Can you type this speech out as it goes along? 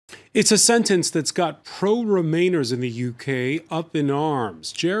It's a sentence that's got pro-Remainers in the UK up in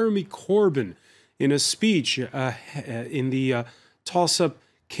arms. Jeremy Corbyn, in a speech in the toss-up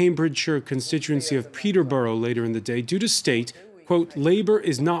Cambridgeshire constituency of Peterborough later in the day, due to state, quote, Labour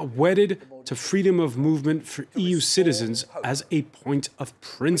is not wedded to freedom of movement for EU citizens as a point of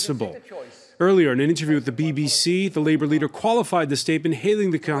principle. Earlier, in an interview with the BBC, the Labour leader qualified the statement,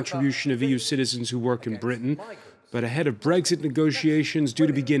 hailing the contribution of EU citizens who work in Britain. But ahead of Brexit negotiations due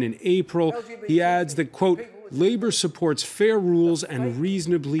to begin in April, he adds that, quote, Labour supports fair rules and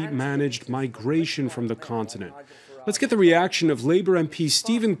reasonably managed migration from the continent. Let's get the reaction of Labour MP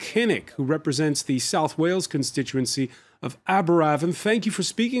Stephen Kinnock, who represents the South Wales constituency of Aberavon. Thank you for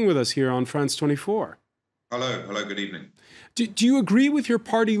speaking with us here on France 24. Hello, good evening. Do you agree with your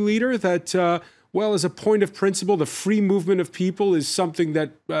party leader that, well, as a point of principle, the free movement of people is something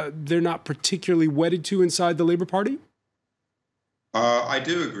that they're not particularly wedded to inside the Labour Party? I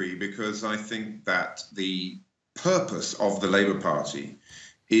do agree, because I think that the purpose of the Labour Party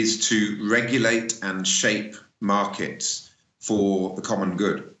is to regulate and shape markets for the common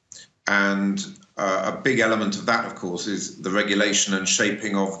good. And a big element of that, of course, is the regulation and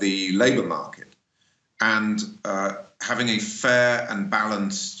shaping of the labour market. And having a fair and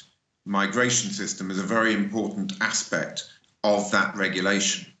balanced migration system is a very important aspect of that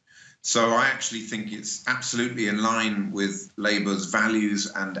regulation. So I actually think it's absolutely in line with Labour's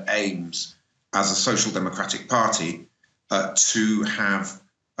values and aims as a social democratic party to have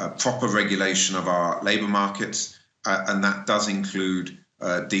proper regulation of our labour markets, and that does include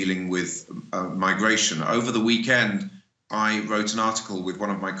dealing with migration. Over the weekend, I wrote an article with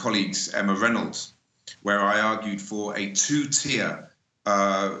one of my colleagues, Emma Reynolds, where I argued for a two-tier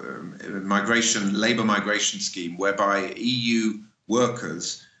labour migration scheme, whereby EU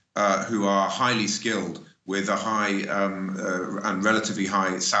workers who are highly skilled with a high and relatively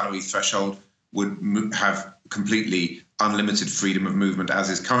high salary threshold would have completely unlimited freedom of movement, as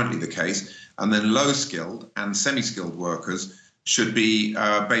is currently the case, and then low-skilled and semi-skilled workers should be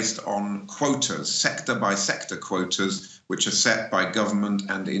based on quotas, sector-by-sector quotas, which are set by government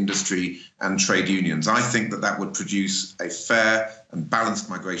and industry and trade unions. I think that that would produce a fair and balanced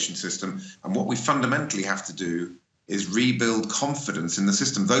migration system. And what we fundamentally have to do is rebuild confidence in the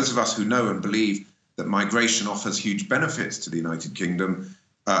system. Those of us who know and believe that migration offers huge benefits to the United Kingdom,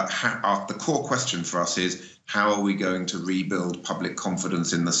 the core question for us is, how are we going to rebuild public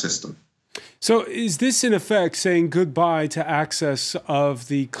confidence in the system? So is this, in effect, saying goodbye to access of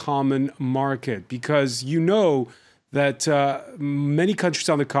the common market? Because you know that many countries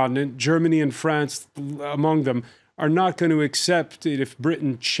on the continent, Germany and France among them, are not going to accept it if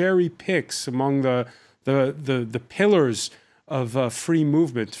Britain cherry picks among the pillars of free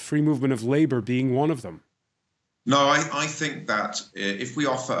movement of labour being one of them. No, I think that if we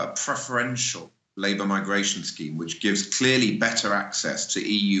offer a preferential labour migration scheme, which gives clearly better access to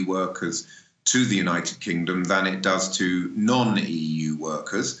EU workers to the United Kingdom than it does to non-EU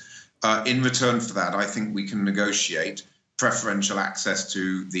workers, in return for that, I think we can negotiate preferential access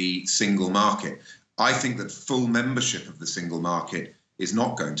to the single market. I think that full membership of the single market is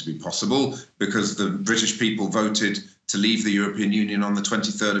not going to be possible, because the British people voted to leave the European Union on the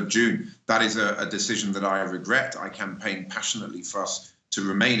 23rd of June. That is a decision that I regret. I campaigned passionately for us to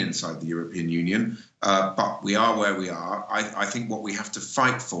remain inside the European Union, but we are where we are. I think what we have to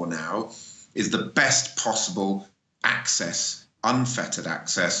fight for now is the best possible access, unfettered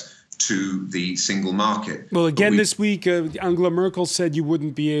access to the single market. Well, again, this week, Angela Merkel said you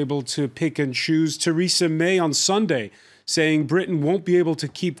wouldn't be able to pick and choose. Theresa May on Sunday saying Britain won't be able to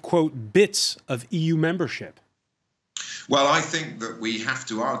keep, quote, bits of EU membership. Well, I think that we have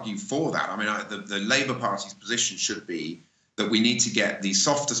to argue for that. I mean, the Labour Party's position should be that we need to get the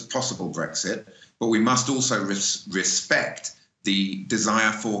softest possible Brexit, but we must also respect the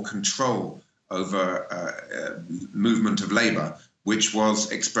desire for control over movement of labour, which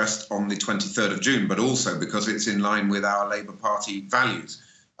was expressed on the 23rd of June, but also because it's in line with our Labour Party values.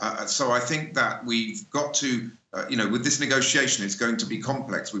 So I think that we've got to, with this negotiation, it's going to be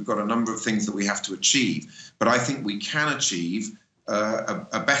complex. We've got a number of things that we have to achieve, but I think we can achieve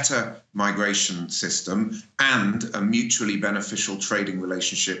a better migration system and a mutually beneficial trading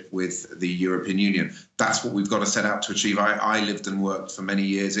relationship with the European Union. That's what we've got to set out to achieve. I lived and worked for many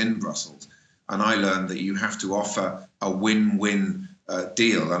years in Brussels, and I learned that you have to offer a win-win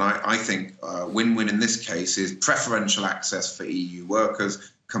deal. And I think win-win in this case is preferential access for EU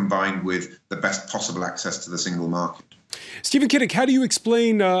workers combined with the best possible access to the single market. Stephen Kinnock, how do you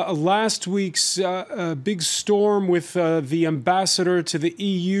explain last week's big storm with the ambassador to the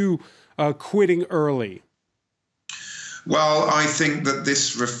EU quitting early? Well, I think that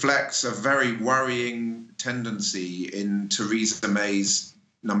this reflects a very worrying tendency in Theresa May's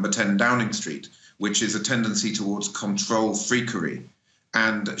number 10 Downing Street, which is a tendency towards control freakery.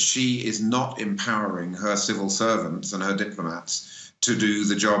 And she is not empowering her civil servants and her diplomats to do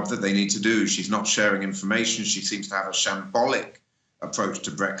the job that they need to do. She's not sharing information. She seems to have a shambolic approach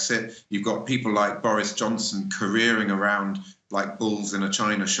to Brexit. You've got people like Boris Johnson careering around like bulls in a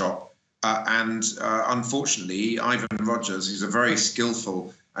china shop. Unfortunately, Ivan Rogers, who's a very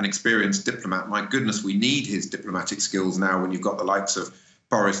skillful and experienced diplomat, my goodness, we need his diplomatic skills now when you've got the likes of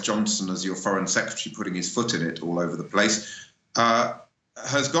Boris Johnson as your foreign secretary putting his foot in it all over the place,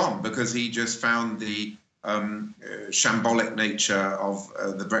 has gone because he just found the shambolic nature of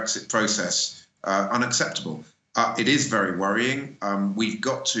the Brexit process unacceptable. It is very worrying. We've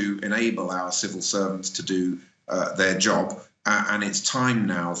got to enable our civil servants to do their job. And it's time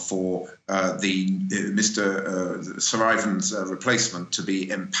now for Mr. Sir Ivan's replacement to be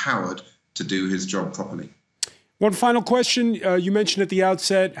empowered to do his job properly. One final question. You mentioned at the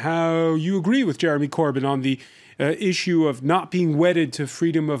outset how you agree with Jeremy Corbyn on the issue of not being wedded to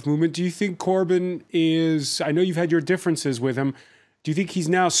freedom of movement. Do you think Corbyn is, I know you've had your differences with him, do you think he's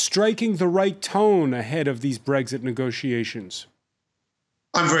now striking the right tone ahead of these Brexit negotiations?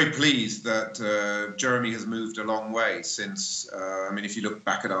 I'm very pleased that Jeremy has moved a long way since, if you look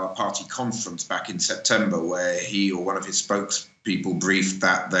back at our party conference back in September, where he or one of his spokespeople briefed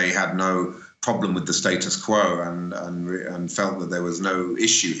that they had no problem with the status quo and felt that there was no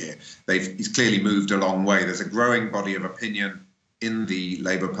issue here. He's clearly moved a long way. There's a growing body of opinion in the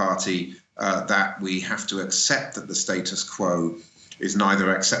Labour Party that we have to accept that the status quo is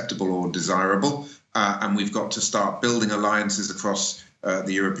neither acceptable or desirable, and we've got to start building alliances across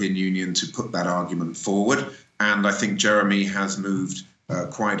the European Union to put that argument forward. And I think Jeremy has moved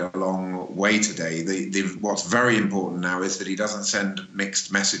quite a long way today. What's very important now is that he doesn't send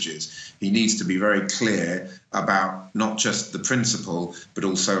mixed messages. He needs to be very clear about not just the principle, but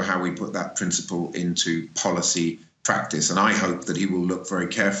also how we put that principle into policy practice. And I hope that he will look very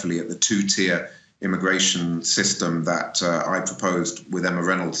carefully at the two-tier immigration system that I proposed with Emma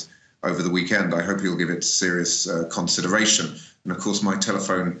Reynolds over the weekend. I hope he'll give it serious consideration. And of course, my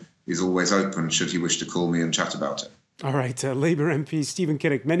telephone is always open should he wish to call me and chat about it. All right. Labour MP Stephen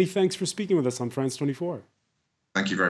Kinnock, many thanks for speaking with us on France 24. Thank you very much.